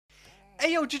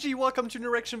Ayo GG, welcome to the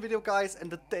reaction video guys, and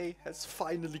the day has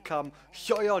finally come.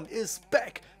 HYO is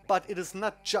back, but it is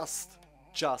not just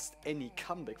any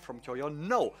comeback from HYO.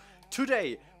 No,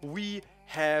 today we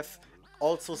have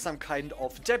also some kind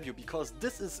of debut, because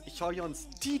this is HYO's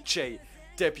DJ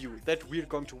debut that we're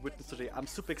going to witness today. I'm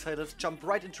super excited to jump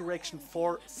right into reaction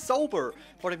for Sober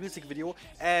for the music video,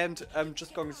 and I'm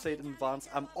just going to say it in advance,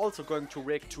 I'm also going to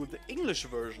react to the English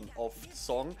version of the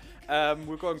song.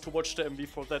 We're going to watch the MV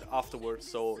for that afterwards,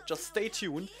 so just stay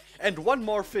tuned. And one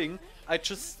more thing,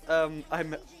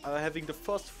 I'm having the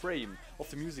first frame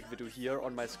of the music video here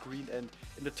on my screen, and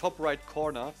in the top right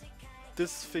corner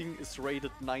this thing is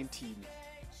rated 19.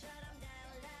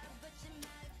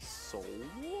 So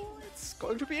it's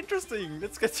going to be interesting.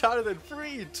 Let's get started in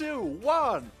 3, 2,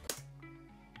 1.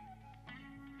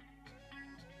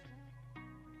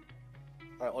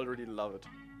 I already love it.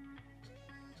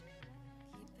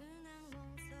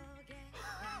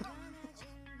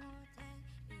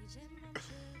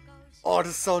 Oh,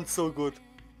 this sounds so good.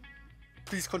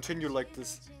 Please continue like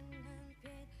this.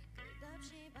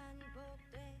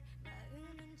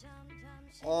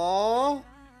 Oh,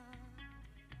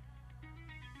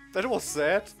 that was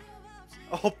sad.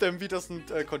 I hope the MV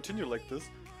doesn't continue like this.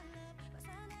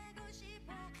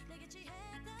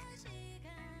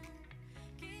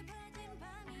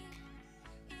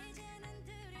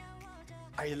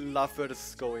 I love where this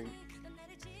is going.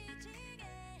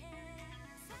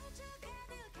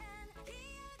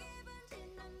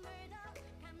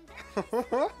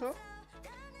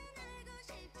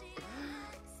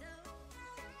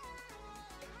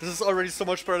 This is already so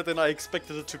much better than I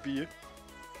expected it to be.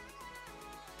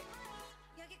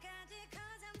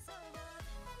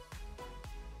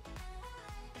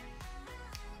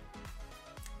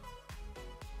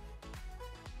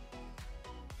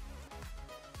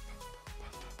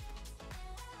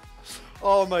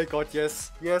 Oh my god,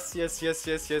 yes. Yes, yes, yes,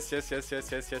 yes, yes, yes, yes,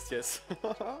 yes, yes, yes, yes.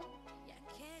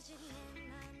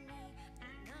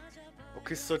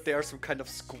 Okay, so there's some kind of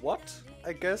squad,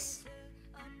 I guess.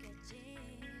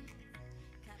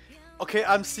 Okay,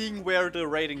 I'm seeing where the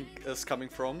rating is coming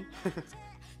from.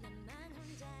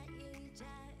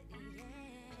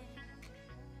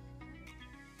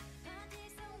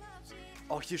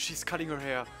 Oh, here she's cutting her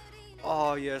hair.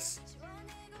 Oh, yes.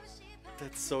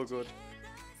 That's so good.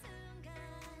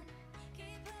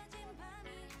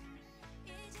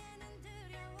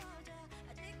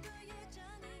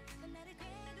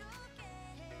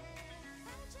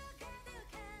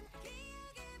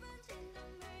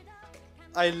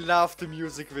 I love the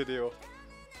music video.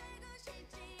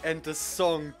 And the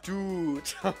song,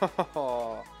 dude.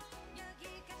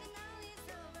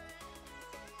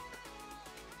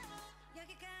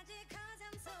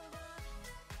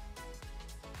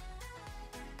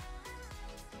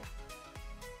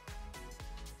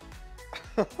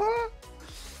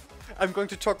 I'm going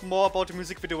to talk more about the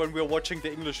music video when we're watching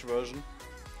the English version.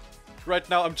 Right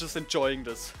now I'm just enjoying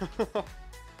this.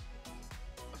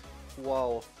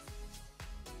 Wow.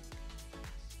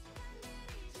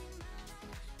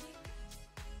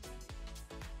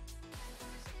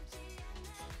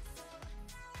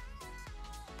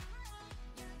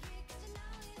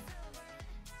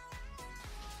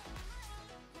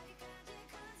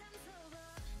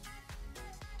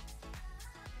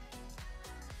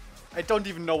 I don't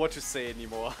even know what to say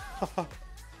anymore.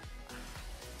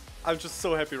 I'm just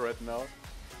so happy right now.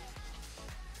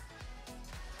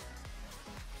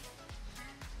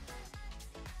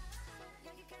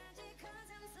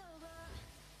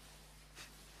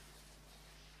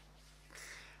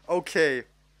 Okay.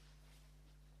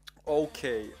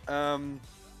 Okay. That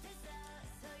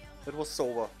was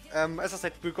Sober. As I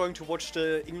said, we're going to watch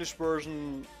the English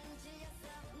version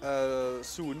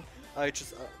soon.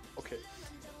 Okay.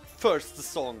 First, the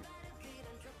song.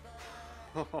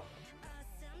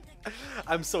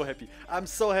 I'm so happy. I'm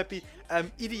so happy.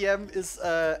 EDM is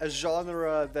a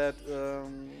genre that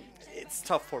it's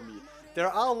tough for me. There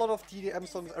are a lot of EDM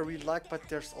songs I really like, but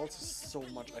there's also so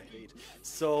much I hate.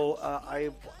 So I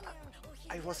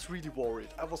was really worried.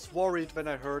 I was worried when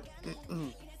I heard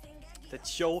that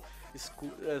HYO is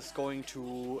going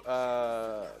to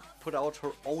put out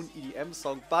her own EDM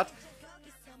song, but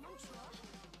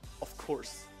of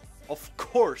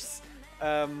course,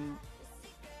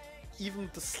 even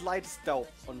the slightest doubt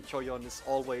on HYO is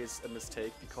always a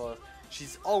mistake, because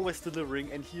she's always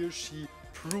delivering, and here she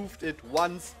proved it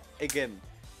once again.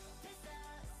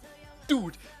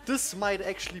 Dude, this might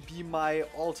actually be my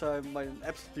all-time, my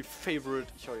absolutely favorite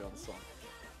HYO song.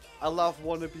 I love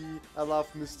Wannabe, I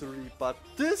love Mystery, but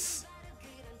this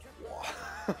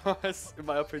is, in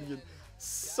my opinion,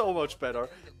 so much better.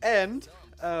 And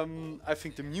I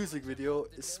think the music video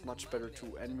is much better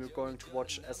too, and we're going to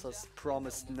watch, as I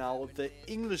promised now, the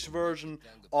English version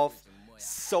of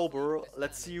Sober.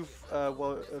 Let's see if I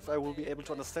will be able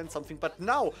to understand something, but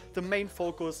now the main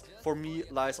focus for me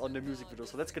lies on the music video.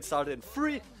 So let's get started in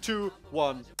 3, 2,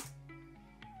 1.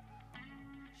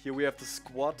 Here we have the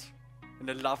squad, and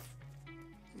I love...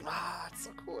 it's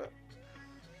so cool.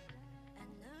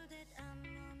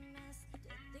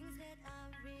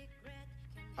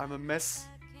 I'm a mess.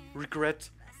 Regret.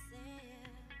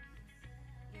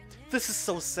 This is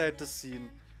so sad, this scene.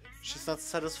 She's not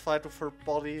satisfied with her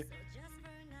body.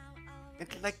 And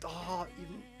like,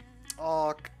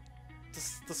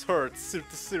 this hurts. This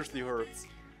seriously hurts.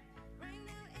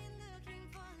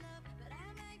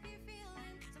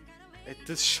 At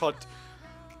this shot,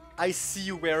 I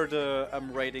see where the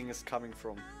rating is coming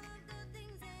from.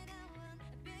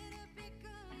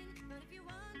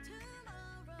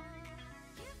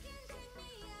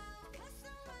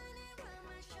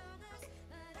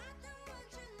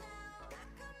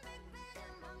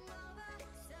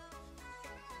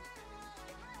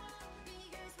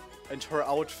 And her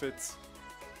outfits.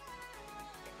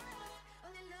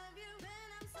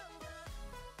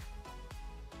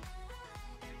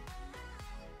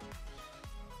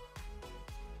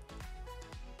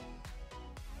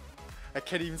 I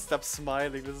can't even stop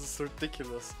smiling, this is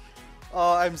ridiculous.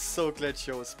 Oh, I'm so glad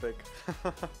HYO is back.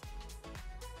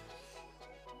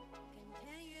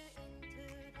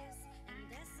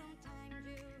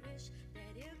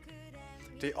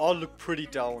 They all look pretty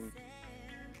down.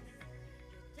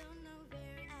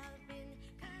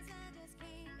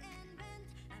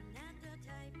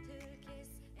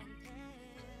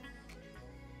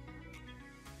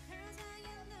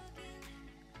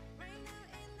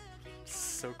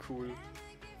 So cool.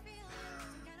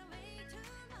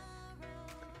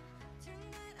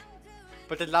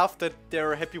 But I love that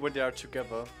they're happy when they are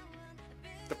together.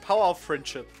 The power of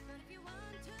friendship.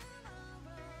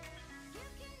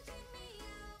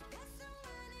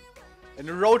 And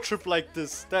a road trip like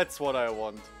this, that's what I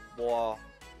want. Wow.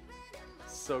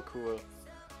 So cool.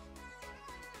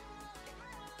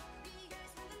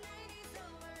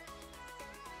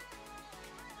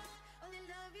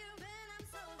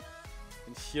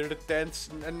 And here the dance,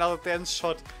 another dance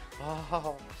shot.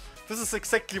 Wow. This is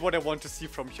exactly what I want to see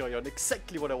from HYO,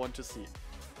 exactly what I want to see.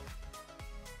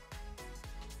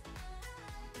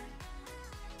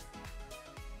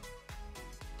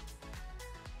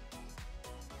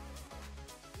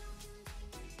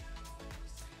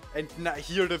 And now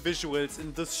here the visuals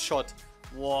in this shot.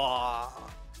 Wow.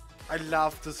 I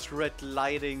love this red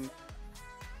lighting.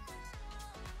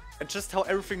 And just how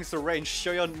everything is arranged.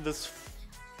 HYO in this...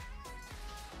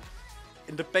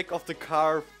 in the back of the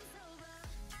car.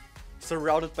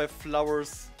 Surrounded by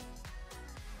flowers.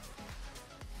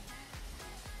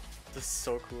 This is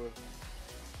so cool.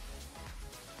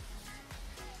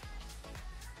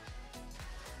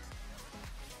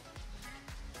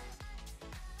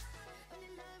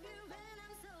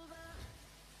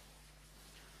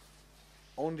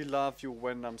 Only love you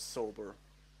when I'm sober.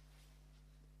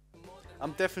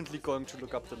 I'm definitely going to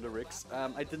look up the lyrics.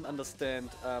 I didn't understand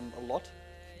a lot,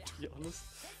 to be honest.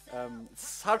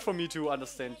 It's hard for me to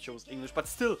understand HYO's English, but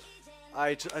still,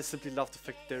 I simply love the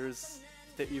fact there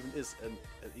even is an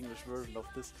English version of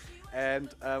this.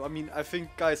 And I mean, I think,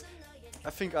 guys,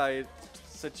 I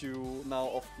said you now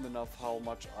often enough how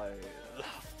much I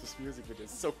love this music video.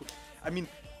 It's so cool. I mean,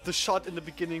 the shot in the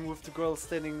beginning with the girl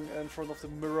standing in front of the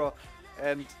mirror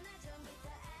and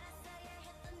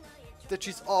that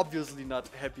she's obviously not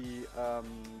happy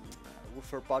with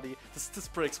her body. This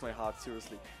breaks my heart,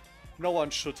 seriously. No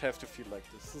one should have to feel like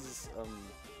this. This is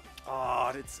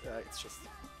it's just,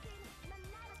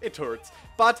 it hurts.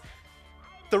 But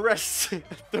the rest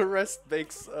the rest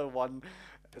makes one,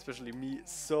 especially me,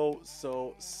 so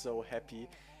happy.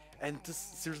 And this,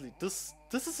 seriously, this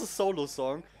is a solo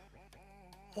song.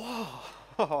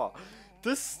 Wow.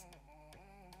 This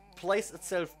plays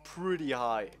itself pretty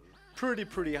high.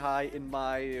 Pretty high in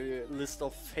my list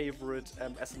of favorite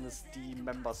SNSD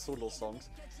member solo songs.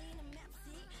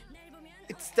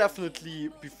 It's definitely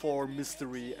before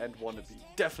Mystery and Wannabe.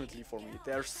 Definitely for me.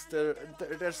 There's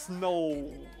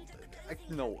no...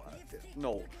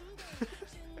 no.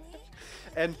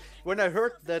 And when I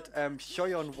heard that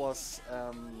HYO was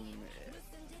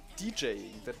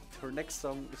DJing, that her next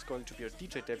song is going to be her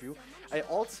DJ debut, I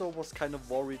also was kind of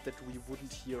worried that we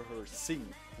wouldn't hear her sing,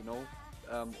 you know?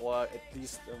 Or at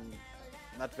least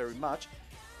not very much.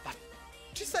 But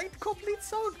she sang the complete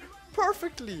song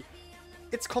perfectly.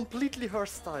 It's completely her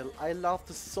style. I love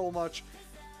this so much.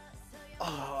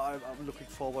 Oh, I'm looking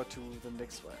forward to the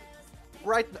next one.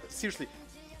 right now, seriously,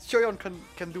 Hyoyeon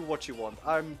can do what she wants.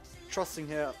 I'm trusting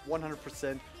her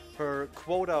 100%. Her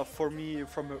quota for me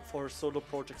for her solo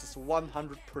projects is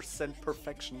 100%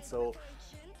 perfection. So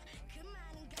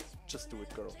just do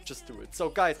it, girl. Just do it. So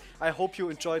guys, I hope you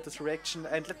enjoyed this reaction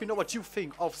and let me know what you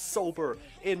think of Sober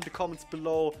in the comments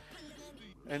below.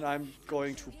 And I'm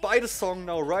going to buy the song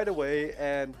now right away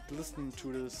and listen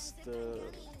to this the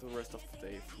rest of the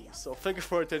day through. So thank you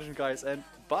for your attention, guys, and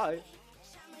bye.